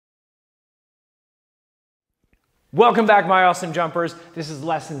Welcome back, my awesome jumpers. This is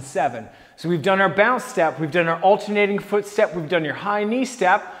lesson 7. So we've done our bounce step, we've done our alternating foot step, we've done your high knee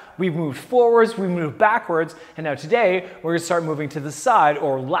step, we've moved forwards, we've moved backwards, and now today we're gonna start moving to the side,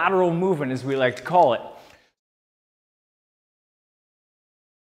 or lateral movement as we like to call it.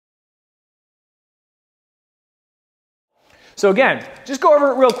 So again, just go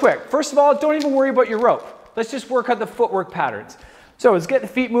over it real quick. First of all, don't even worry about your rope. Let's just work out the footwork patterns. So let's get the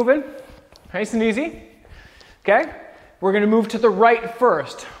feet moving, nice and easy. Okay, we're gonna move to the right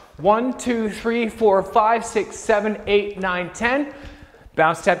first. 1, 2, 3, 4, 5, 6, 7, 8, 9, 10.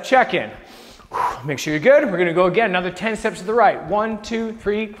 Bounce step check-in. Make sure you're good. We're gonna go again, another 10 steps to the right. 1, 2,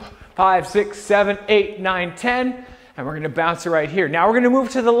 3, 5, 6, 7, 8, 9, 10. And we're gonna bounce it right here. Now we're gonna move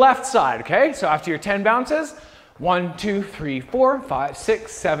to the left side, okay? So after your 10 bounces, 1, 2, 3, 4, 5,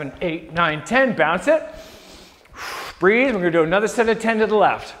 6, 7, 8, 9, 10. Bounce it. Breathe. We're gonna do another set of 10 to the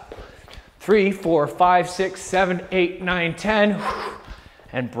left. 3, 4, 5, 6, 7, 8, 9, 10,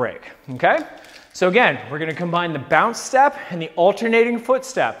 and break, okay? So again, we're gonna combine the bounce step and the alternating foot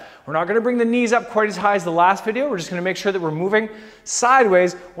step. We're not gonna bring the knees up quite as high as the last video. We're just gonna make sure that we're moving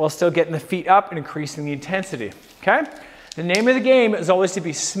sideways while still getting the feet up and increasing the intensity, okay? The name of the game is always to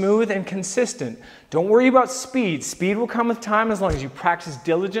be smooth and consistent. Don't worry about speed. Speed will come with time as long as you practice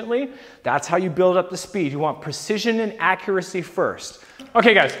diligently. That's how you build up the speed. You want precision and accuracy first.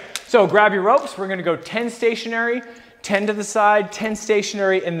 Okay guys, so grab your ropes. We're gonna go 10 stationary, 10 to the side, 10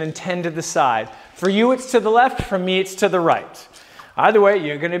 stationary, and then 10 to the side. For you, it's to the left. For me, it's to the right. Either way,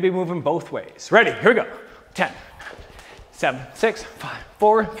 you're gonna be moving both ways. Ready, here we go. 10, 7, 6, 5,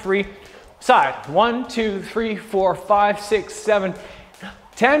 4, 3, side. 1, 2, 3, 4, 5, 6, 7,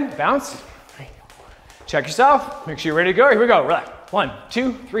 10. Bounce. Check yourself. Make sure you're ready to go. Here we go. Relax. 1,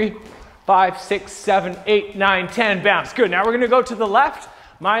 2, 3, 5, 6, 7, 8, 9, 10. Bounce. Good. Now we're going to go to the left.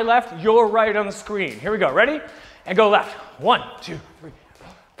 My left, your right on the screen. Here we go. Ready? And go left. 1, 2, 3,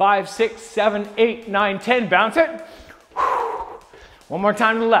 5, 6, 7, 8, 9, 10. Bounce it. One more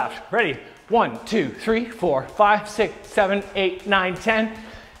time to the left. Ready? 1, 2, 3, 4, 5, 6, 7, 8, 9, 10.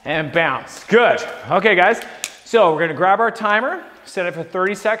 And bounce. Good. Okay, guys. So we're going to grab our timer, set it for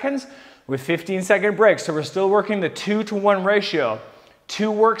 30 seconds with 15-second breaks. So we're still working the 2-to-1 ratio. 2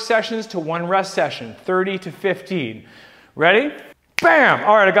 work sessions to 1 rest session, 30 to 15. Ready? Bam!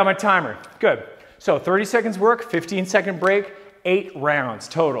 All right, I got my timer. Good. So 30 seconds work, 15-second break, 8 rounds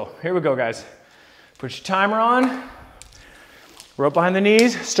total. Here we go, guys. Put your timer on. Rope behind the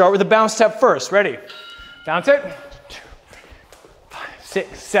knees. Start with the bounce step first. Ready? Bounce it.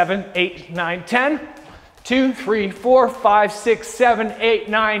 6, 7, 8, 9, 10. 2, 3, 4, 5, 6, 7, 8,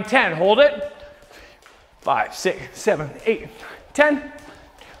 9, 10. Hold it. 5, 6, 7, 8, 10.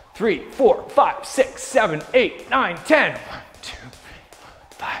 3, 4, 5, 6, 7, 8, 9, 10. 1, 2,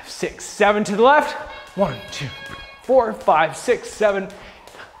 5, 6, 7 to the left. 1, 2, 3, 4, 5, 6, 7,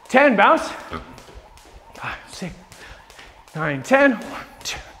 10. Bounce. 5, 6, 9, 10. 1,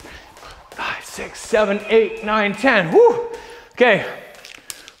 2, 5, 6, 7, 8, 9, 10. Woo! Okay.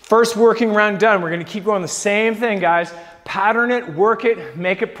 First working round done. We're gonna keep going the same thing, guys. Pattern it, work it,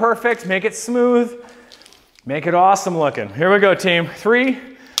 make it perfect, make it smooth, make it awesome looking. Here we go, team. 3,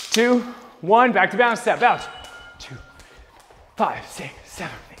 2, 1, back to bounce step, bounce. 2, 5, 6,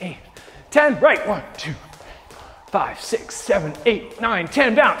 7, 8, 10, right. 1, 2, 5, 6, 7, 8, 9,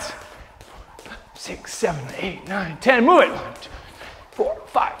 10, bounce. 6, 7, 8, 9, 10, move it. 1, 2, 4,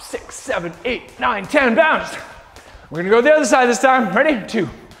 5, 6, 7, 8, 9, 10, bounce. We're gonna go the other side this time. Ready? 2.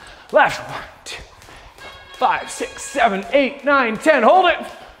 Left. 1, 2, 5, 6, 7, 8, 9, 10. Hold it.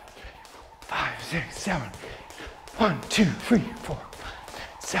 5, 6, 7. 1, 2, 3, 4,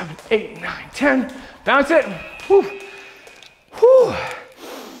 7, 8, 9, 10. Bounce it. Whew. Whew.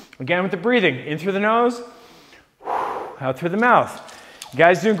 Again with the breathing. In through the nose, out through the mouth. You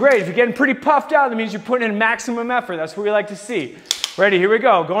guys doing great. If you're getting pretty puffed out, that means you're putting in maximum effort. That's what we like to see. Ready? Here we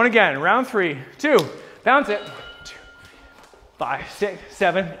go. Going again. Round 3, 2. Bounce it. 5, 6,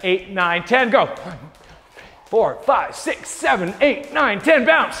 7, 8, 9, 10, go. 1, 4, 5, 6, 7, 8, 9, 10,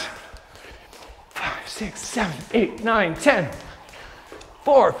 bounce. 5, 6, 7, 8, 9, 10.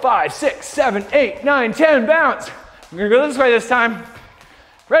 4, 5, 6, 7, 8, 9, 10, bounce. We're gonna go this way this time.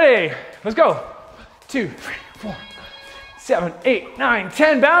 Ready, let's go. 2, 3, 4, 7, 8, 9,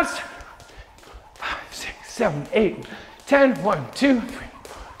 10, bounce. 5, 6, 7, 8, 10. 1, 2, 3,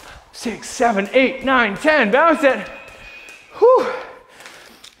 6, 7, 8, 9, 10, bounce it. Whew.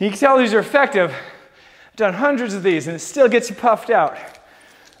 You can tell these are effective. I've done hundreds of these and it still gets you puffed out,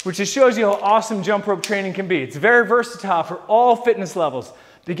 which just shows you how awesome jump rope training can be. It's very versatile for all fitness levels,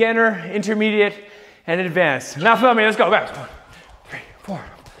 beginner, intermediate, and advanced. Enough about me, let's go. Back. 1, 3, 4,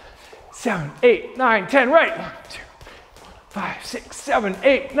 7, 8, 9, 10, right. 1, 2, 6, 7,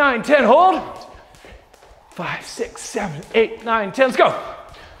 8, 9, 10, hold. 5, 6, 7, 8, 9, 10, let's go.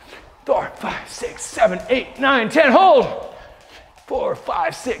 4, 5, 6, 7, 8, 9, 10, hold. 4,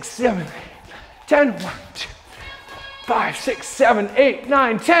 5, 6, 7, 8, 10, 1, 2, 5, 6, 7, 8,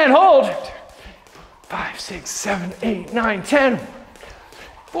 9, 10, hold. 5, 6, 7, 8, 9, 10.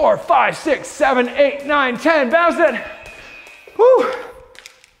 4, 5, 6, 7, 8, 9, 10, bounce it. Woo.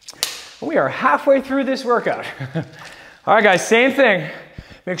 We are halfway through this workout. All right, guys, same thing.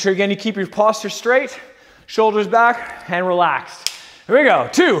 Make sure, again, you keep your posture straight, shoulders back, and relaxed. Here we go.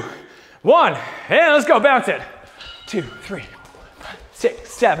 2, 1, and let's go. Bounce it. 2, 3,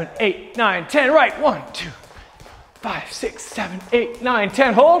 6, 7, 8, 9, 10. Right. 1, 2, 5, 6, 7, 8, 9,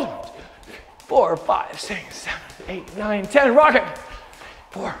 10. Hold. 4, 5, 6, 7, 8, 9, 10. Rock it.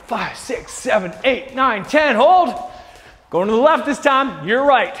 4, 5, 6, 7, 8, 9, 10. Hold. Going to the left this time. You're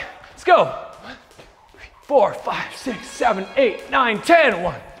right. Let's go. 4, 5, 6, 7, 8, 9, 10.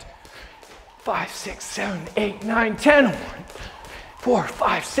 1, 5, 6, 7, 8, 9, 10. 1, 4,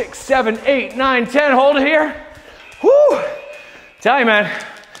 5, 6, 7, 8, 9, 10. Hold it here. Whoo! Tell you, man,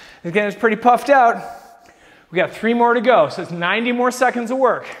 again, it's pretty puffed out. We got 3 more to go, so it's 90 more seconds of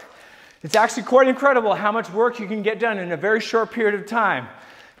work. It's actually quite incredible how much work you can get done in a very short period of time,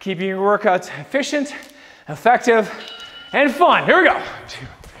 keeping your workouts efficient, effective, and fun. Here we go. 2,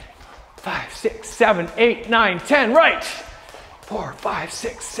 5, 6, 7, 8, 9, 10. Right. 4, 5,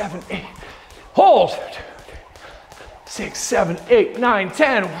 6, 7, 8. Hold. 6, 7, 8, 9,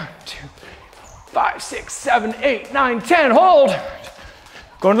 10. 1, 2, 5, 6, 7, 8, 9, 10. Hold.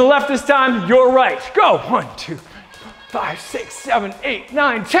 Going to the left this time. You're right. Go. 1, 2, 5, 6, 7, 8,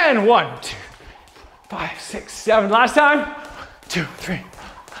 9, 10. 1, 2, 5, 6, 7. Last time. 2, 3,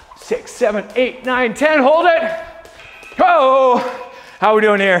 6, 7, 8, 9, 10. Hold it. Go. How are we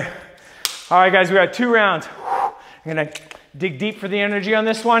doing here? All right, guys, we got 2 rounds. I'm gonna dig deep for the energy on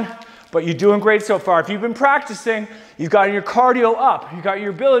this one, but you're doing great so far. If you've been practicing, you've got your cardio up, you've got your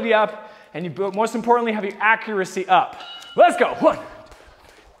ability up, and you, most importantly, have your accuracy up. Let's go. 1, 2,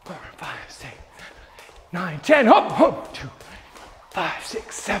 4, 5, 6, 9, 10. Hop. 2, 5,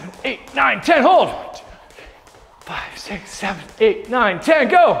 6, 7, 8, 9, 10. Hold. 2, 5, 6, 7, 8, 9, 10.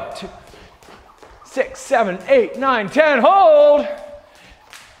 Go. 2, 6, 7, 8, 9, 10. Hold.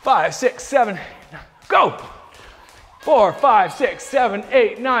 5, 6, 7, 8, 9. Go. 4, 5, 6, 7,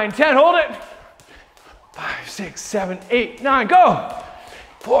 8, 9, 10. Hold it. 5, 6, 7, 8, 9. Go.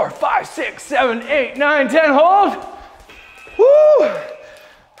 4, 5, 6, 7, 8, 9, 10. Hold. Woo.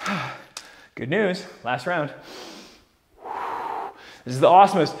 Good news. Last round. This is the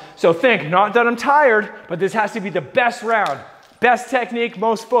awesomest. So think, not that I'm tired, but this has to be the best round. Best technique,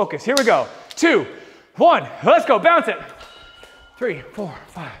 most focus. Here we go. 2, 1. Let's go. Bounce it. 3, 4,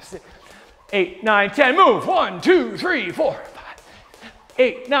 5, 6, 8, 9, 10. Move. 1, 2, 3, 4, 5,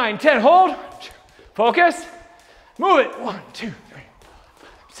 8, 9, 10. Hold. Focus. Move it. 1, 2, 3,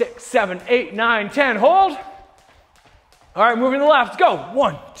 6, 7, 8, 9, 10. Hold. All right, moving to the left. Go.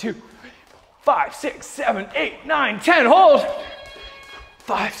 1, 2, 5, 6, 7, 8, 9, 10. Hold.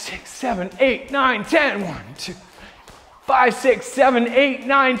 5, 6, 7, 8, 9, 10. 1, 2, 5, 6, 7, 8,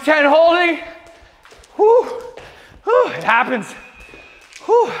 9, 10. Holding. Whew. Whew. It happens.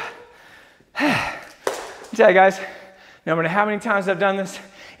 Whew. I tell you guys, no matter how many times I've done this,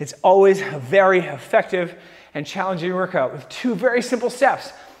 it's always a very effective and challenging workout with 2 very simple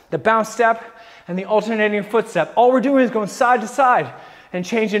steps, the bounce step and the alternating foot step. All we're doing is going side to side and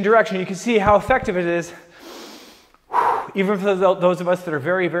changing direction. You can see how effective it is, even for those of us that are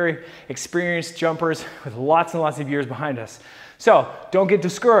very, very experienced jumpers with lots and lots of years behind us. So don't get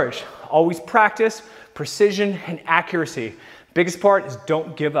discouraged. Always practice precision and accuracy. Biggest part is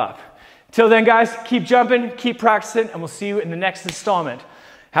don't give up. Till then, guys, keep jumping, keep practicing, and we'll see you in the next installment.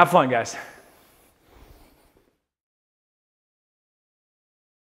 Have fun, guys.